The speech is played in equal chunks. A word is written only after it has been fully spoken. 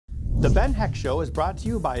Ben Heck Show is brought to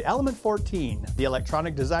you by Element 14, the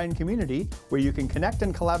electronic design community where you can connect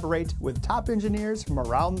and collaborate with top engineers from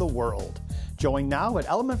around the world. Join now at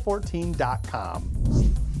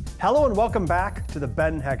element14.com. Hello and welcome back to the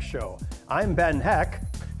Ben Heck Show. I'm Ben Heck.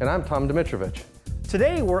 And I'm Tom Dimitrovich.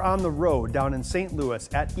 Today we're on the road down in St. Louis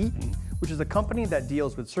at Eaton, which is a company that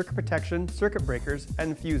deals with circuit protection, circuit breakers,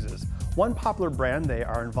 and fuses. One popular brand they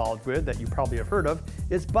are involved with that you probably have heard of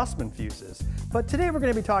is Bussmann fuses. But today we're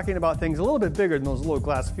going to be talking about things a little bit bigger than those little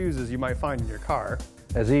glass fuses you might find in your car.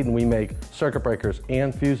 As Eaton, we make circuit breakers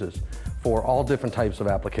and fuses for all different types of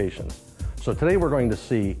applications. So today we're going to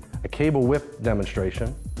see a cable whip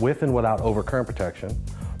demonstration with and without overcurrent protection.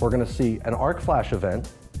 We're going to see an arc flash event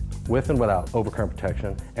with and without overcurrent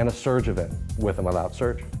protection, and a surge event with and without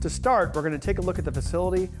surge. To start, we're going to take a look at the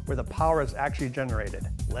facility where the power is actually generated.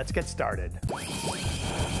 Let's get started.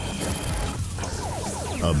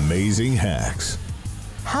 Amazing hacks.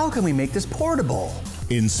 How can we make this portable?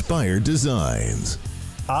 Inspired designs.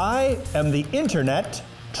 I am the internet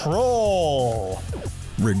troll.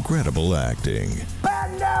 Regrettable acting.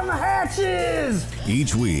 Batten down the hatches!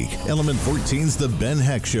 Each week, Element 14's The Ben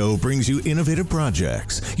Heck Show brings you innovative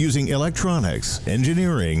projects using electronics,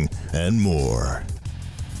 engineering, and more.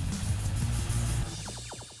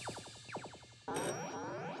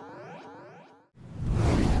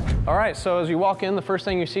 All right, so as you walk in, the first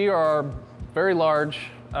thing you see are very large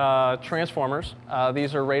transformers.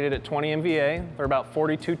 These are rated at 20 MVA. They're about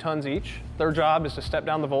 42 tons each. Their job is to step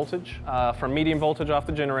down the voltage from medium voltage off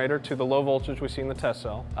the generator to the low voltage we see in the test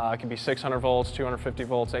cell. It can be 600 volts, 250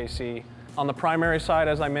 volts AC. On the primary side,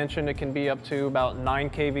 as I mentioned, it can be up to about 9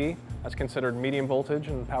 kV. That's considered medium voltage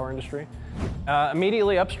in the power industry.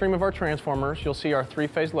 Immediately upstream of our transformers, you'll see our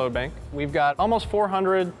three-phase load bank. We've got almost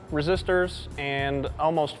 400 resistors and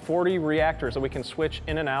almost 40 reactors that we can switch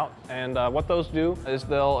in and out. And what those do is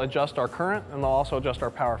they'll adjust our current and they'll also adjust our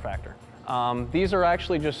power factor. These are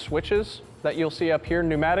actually just switches that you'll see up here,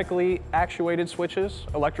 pneumatically actuated switches,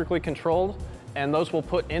 electrically controlled, and those will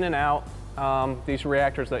put in and out these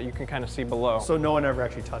reactors that you can kind of see below. So no one ever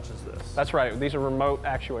actually touches this? That's right, these are remote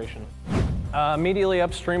actuation. Immediately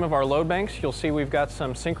upstream of our load banks, you'll see we've got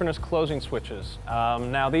some synchronous closing switches.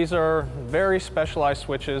 Now these are very specialized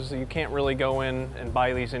switches. You can't really go in and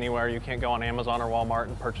buy these anywhere. You can't go on Amazon or Walmart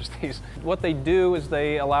and purchase these. What they do is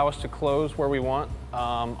they allow us to close where we want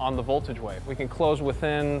on the voltage wave. We can close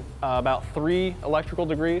within about 3 electrical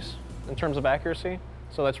degrees in terms of accuracy.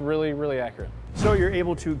 So that's really, really accurate. So you're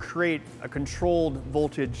able to create a controlled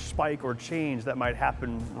voltage spike or change that might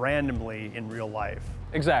happen randomly in real life.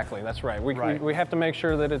 Exactly, that's right. We have to make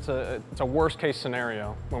sure that it's a worst case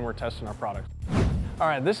scenario when we're testing our product. All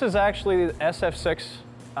right, this is actually the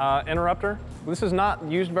SF6 interrupter. This is not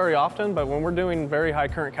used very often, but when we're doing very high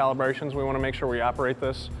current calibrations, we want to make sure we operate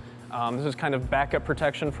this. This is kind of backup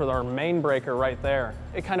protection for our main breaker right there.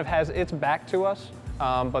 It kind of has its back to us.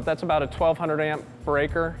 But that's about a 1200 amp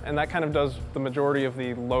breaker, and that kind of does the majority of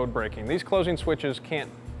the load breaking. These closing switches can't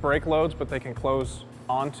break loads, but they can close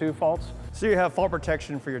onto faults. So you have fault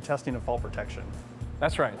protection for your testing of fault protection.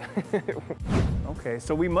 That's right. Okay,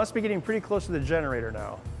 so we must be getting pretty close to the generator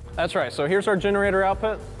now. That's right, so here's our generator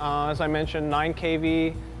output. As I mentioned, 9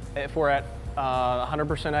 kV if we're at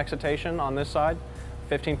 100% excitation on this side.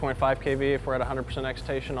 15.5 kV if we're at 100%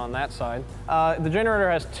 excitation on that side. The generator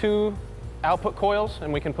has 2 output coils,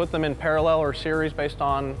 and we can put them in parallel or series based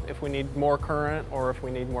on if we need more current or if we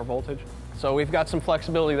need more voltage. So we've got some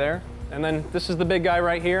flexibility there. And then this is the big guy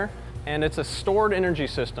right here, and it's a stored energy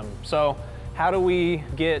system. So how do we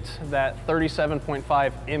get that 37.5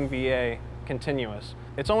 MVA continuous?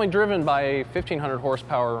 It's only driven by a 1500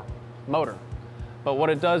 horsepower motor. But what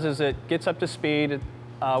it does is it gets up to speed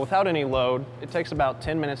without any load. It takes about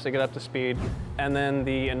 10 minutes to get up to speed, and then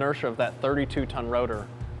the inertia of that 32-ton rotor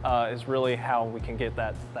is really how we can get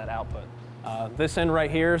that output. This end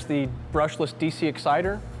right here is the brushless DC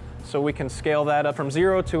exciter, so we can scale that up from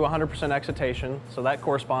 0 to 100% excitation, so that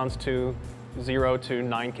corresponds to 0 to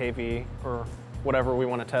 9 kV or whatever we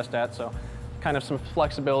want to test at, so kind of some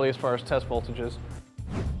flexibility as far as test voltages.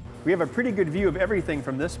 We have a pretty good view of everything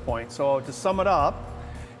from this point, so to sum it up.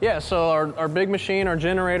 Yeah, so our big machine, our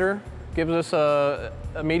generator, gives us a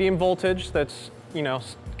medium voltage that's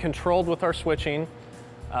controlled with our switching.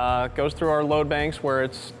 Goes through our load banks where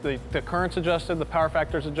it's the current's adjusted, the power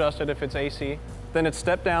factor's adjusted if it's AC. Then it's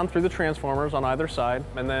stepped down through the transformers on either side,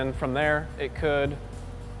 and then from there it could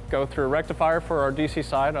go through a rectifier for our DC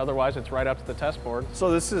side, otherwise it's right up to the test board.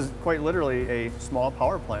 So this is quite literally a small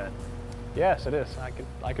power plant. Yes, it is.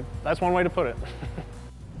 That's one way to put it.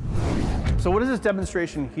 So what is this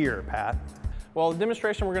demonstration here, Pat? Well, the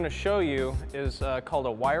demonstration we're going to show you is called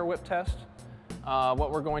a wire whip test.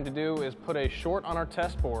 What we're going to do is put a short on our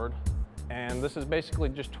test board, and this is basically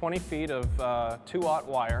just 20 feet of 2-aught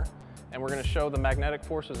wire, and we're going to show the magnetic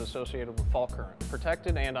forces associated with fault current,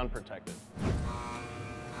 protected and unprotected.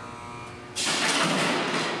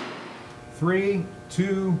 3,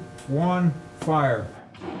 2, 1, fire.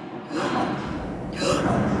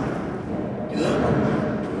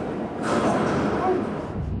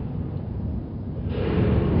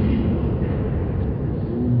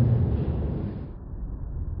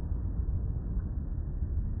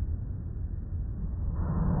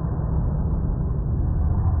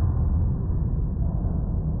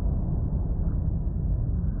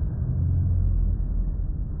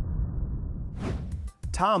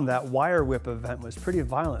 Tom, that wire whip event was pretty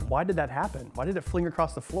violent. Why did that happen? Why did it fling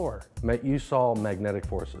across the floor? You saw magnetic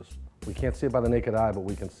forces. We can't see it by the naked eye, but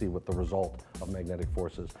we can see what the result of magnetic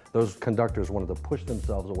forces. Those conductors wanted to push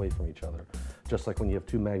themselves away from each other. Just like when you have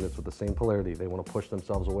two magnets with the same polarity, they want to push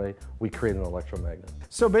themselves away. We create an electromagnet.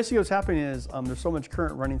 So basically what's happening is there's so much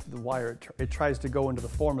current running through the wire, it tries to go into the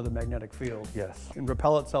form of the magnetic field. Yes. And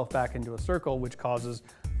repel itself back into a circle, which causes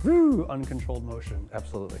uncontrolled motion.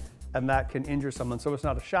 Absolutely. And that can injure someone. So it's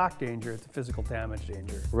not a shock danger, it's a physical damage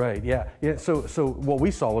danger. Right, yeah. So what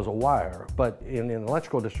we saw was a wire, but in an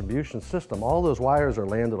electrical distribution system, all those wires are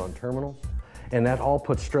landed on terminals, and that all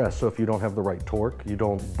puts stress. So if you don't have the right torque, you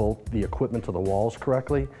don't bolt the equipment to the walls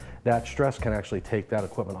correctly, that stress can actually take that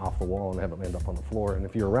equipment off the wall and have it land up on the floor. And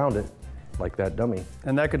if you're around it, like that dummy.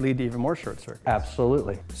 And that could lead to even more short circuits.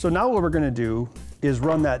 Absolutely. So now what we're gonna do is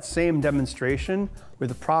run that same demonstration with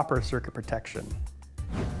the proper circuit protection.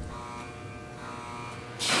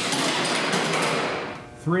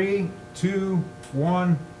 3, 2,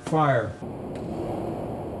 1, fire.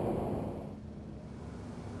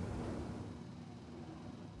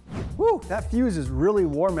 Woo, that fuse is really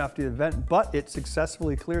warm after the event, but it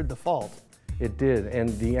successfully cleared the fault. It did,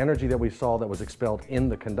 and the energy that we saw that was expelled in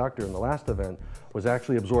the conductor in the last event was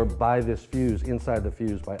actually absorbed by this fuse inside the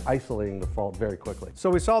fuse by isolating the fault very quickly.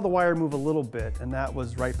 So we saw the wire move a little bit, and that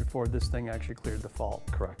was right before this thing actually cleared the fault.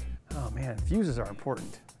 Correct. Oh man, fuses are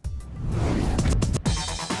important.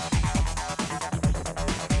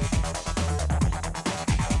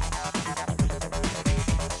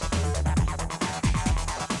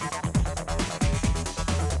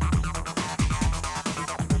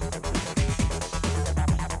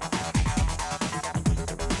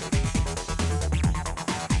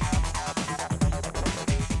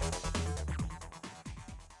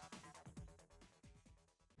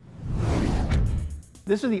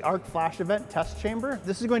 This is the arc flash event test chamber.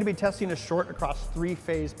 This is going to be testing a short across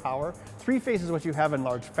 3-phase power. 3-phase is what you have in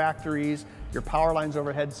large factories, your power lines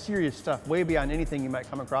overhead, serious stuff, way beyond anything you might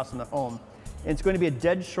come across in the home. And it's going to be a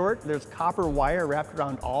dead short. There's copper wire wrapped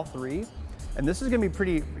around all three. And this is going to be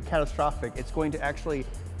pretty catastrophic. It's going to actually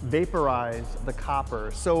vaporize the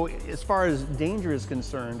copper. So as far as danger is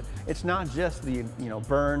concerned, it's not just the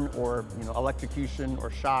burn or electrocution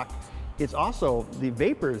or shock. It's also the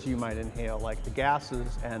vapors you might inhale, like the gases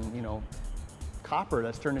and copper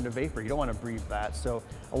that's turned into vapor. You don't want to breathe that. So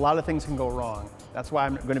a lot of things can go wrong. That's why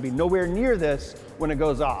I'm going to be nowhere near this when it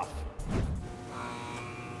goes off.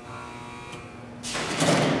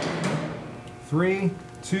 3,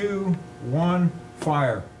 2, 1,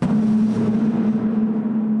 fire.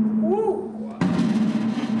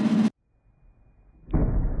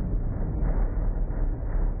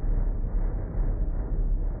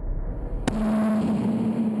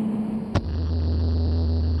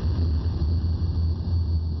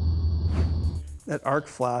 That arc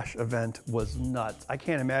flash event was nuts. I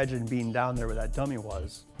can't imagine being down there where that dummy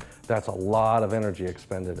was. That's a lot of energy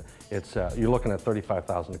expended. It's you're looking at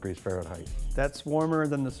 35,000 degrees Fahrenheit. That's warmer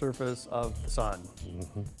than the surface of the sun.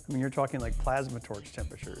 I mean, you're talking like plasma torch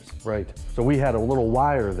temperatures. Right. So we had a little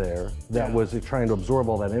wire there that was trying to absorb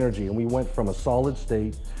all that energy, and we went from a solid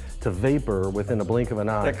state to vapor within a blink of an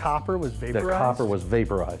eye. The copper was vaporized? The copper was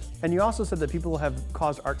vaporized. And you also said that people have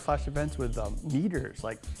caused arc flash events with meters,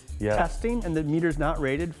 like testing, and the meter's not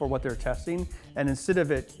rated for what they're testing. And instead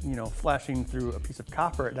of it, flashing through a piece of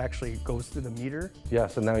copper, it actually goes through the meter.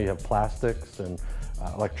 Yes, and now you have plastics and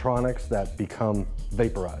electronics that become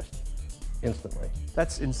vaporized instantly.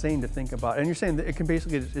 That's insane to think about. And you're saying that it can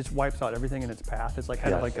basically, it just wipes out everything in its path. It's like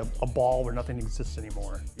kind of like a ball where nothing exists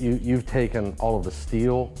anymore. You've taken all of the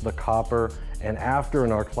steel, the copper, and after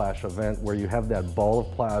an arc flash event where you have that ball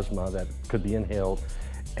of plasma that could be inhaled,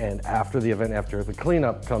 and after the event, after the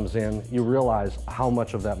cleanup comes in, you realize how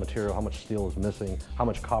much of that material, how much steel is missing, how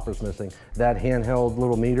much copper is missing. That handheld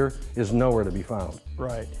little meter is nowhere to be found.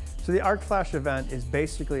 Right. So the arc flash event is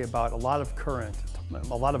basically about a lot of current,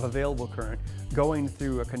 a lot of available current going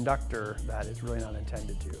through a conductor that is really not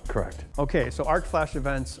intended to. Correct. Okay, so arc flash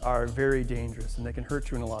events are very dangerous and they can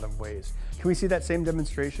hurt you in a lot of ways. Can we see that same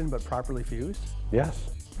demonstration but properly fused?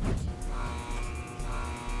 Yes.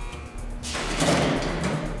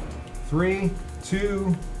 3, 2,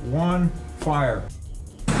 1, fire.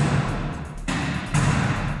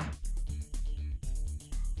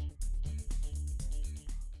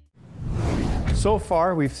 So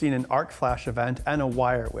far, we've seen an arc flash event and a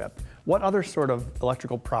wire whip. What other sort of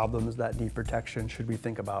electrical problems that need protection should we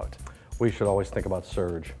think about? We should always think about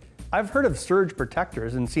surge. I've heard of surge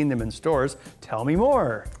protectors and seen them in stores. Tell me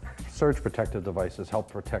more. Surge protective devices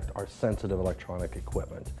help protect our sensitive electronic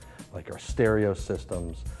equipment, like our stereo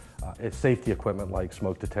systems, safety equipment like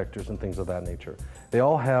smoke detectors and things of that nature. They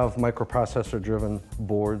all have microprocessor-driven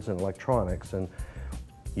boards and electronics, and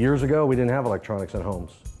years ago we didn't have electronics in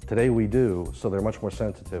homes. Today we do, so they're much more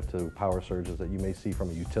sensitive to power surges that you may see from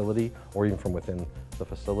a utility or even from within the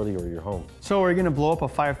facility or your home. So are you gonna blow up a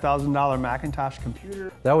 $5,000 Macintosh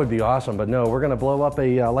computer? That would be awesome, but no, we're gonna blow up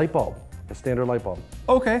a light bulb, a standard light bulb.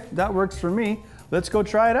 Okay, that works for me. Let's go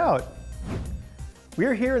try it out.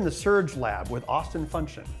 We're here in the Surge Lab with Austin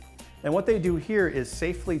Function. And what they do here is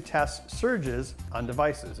safely test surges on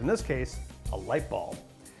devices, in this case, a light bulb.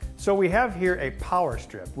 So we have here a power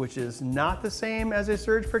strip, which is not the same as a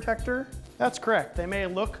surge protector. That's correct. They may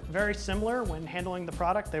look very similar when handling the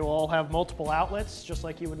product. They will all have multiple outlets, just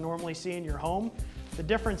like you would normally see in your home. The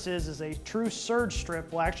difference is a true surge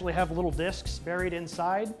strip will actually have little discs buried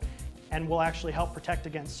inside and will actually help protect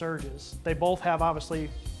against surges. They both have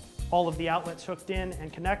obviously all of the outlets hooked in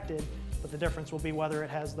and connected, but the difference will be whether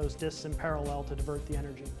it has those discs in parallel to divert the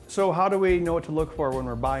energy. So how do we know what to look for when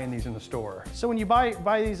we're buying these in the store? So when you buy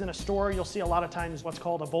these in a store, you'll see a lot of times what's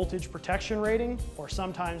called a voltage protection rating, or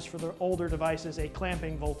sometimes for the older devices, a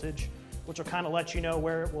clamping voltage, which will kind of let you know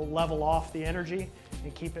where it will level off the energy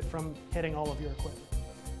and keep it from hitting all of your equipment.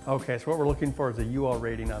 Okay, so what we're looking for is a UL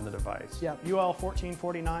rating on the device. Yeah, UL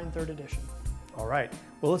 1449, 3rd edition. All right,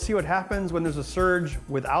 well, let's see what happens when there's a surge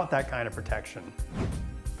without that kind of protection.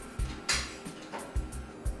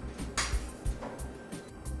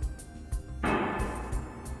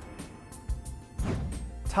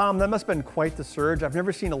 Tom, that must have been quite the surge. I've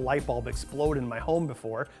never seen a light bulb explode in my home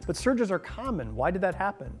before, but surges are common. Why did that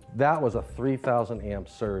happen? That was a 3,000 amp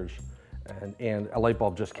surge, and a light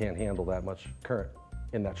bulb just can't handle that much current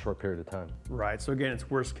in that short period of time. Right, so again, it's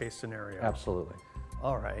worst case scenario. Absolutely.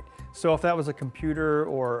 All right, so if that was a computer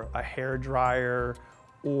or a hair dryer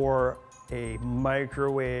or a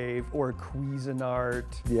microwave or a Cuisinart,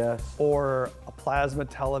 Yes. or a plasma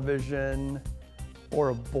television, or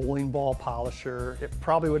a bowling ball polisher, it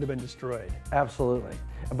probably would have been destroyed. Absolutely.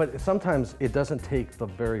 But sometimes it doesn't take the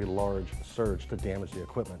very large surge to damage the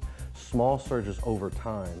equipment. Small surges over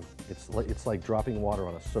time, it's like dropping water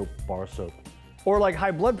on a bar of soap. Or like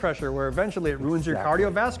high blood pressure, where eventually it ruins Exactly. your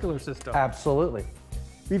cardiovascular system. Absolutely.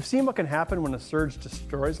 We've seen what can happen when a surge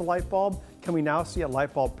destroys a light bulb. Can we now see a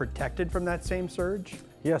light bulb protected from that same surge?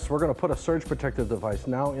 Yes, we're going to put a surge protective device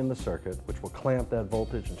now in the circuit, which will clamp that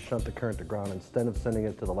voltage and shunt the current to ground. Instead of sending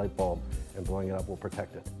it to the light bulb and blowing it up, we'll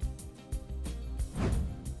protect it.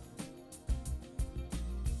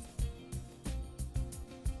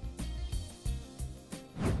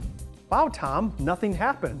 Wow, Tom, nothing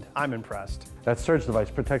happened. I'm impressed. That surge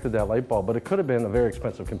device protected that light bulb, but it could have been a very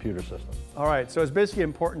expensive computer system. All right, so it's basically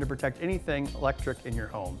important to protect anything electric in your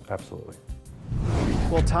home. Absolutely.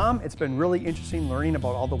 Well, Tom, it's been really interesting learning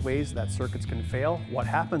about all the ways that circuits can fail, what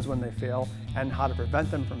happens when they fail, and how to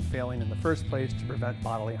prevent them from failing in the first place to prevent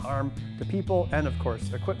bodily harm to people and, of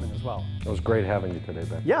course, equipment as well. It was great having you today,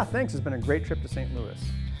 Ben. Yeah, thanks. It's been a great trip to St. Louis.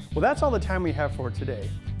 Well, that's all the time we have for today.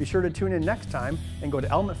 Be sure to tune in next time and go to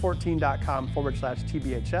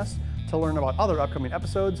element14.com/TBHS to learn about other upcoming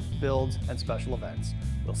episodes, builds, and special events.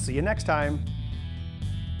 We'll see you next time.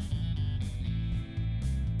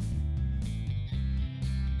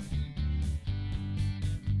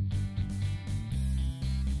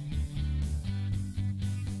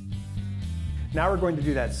 Now we're going to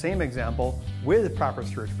do that same example with proper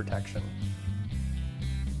surge protection.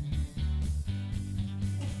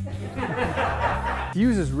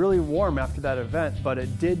 Fuse is really warm after that event, but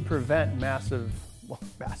it did prevent massive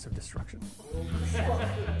destruction.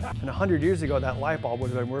 And 100 years ago, that light bulb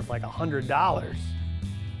would have been worth like $100.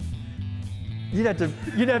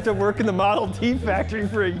 You'd have to work in the Model T factory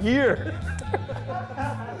for a year.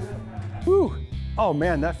 Whew. Oh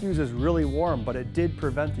man, that fuse is really warm, but it did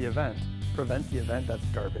prevent the event. Prevent the event? That's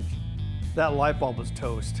garbage. That light bulb was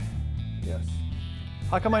toast. Yes.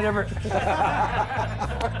 How come I never...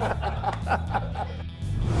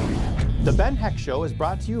 The Ben Heck Show is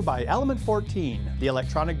brought to you by Element 14, the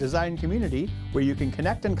electronic design community where you can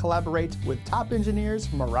connect and collaborate with top engineers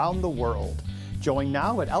from around the world. Join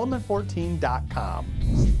now at element14.com.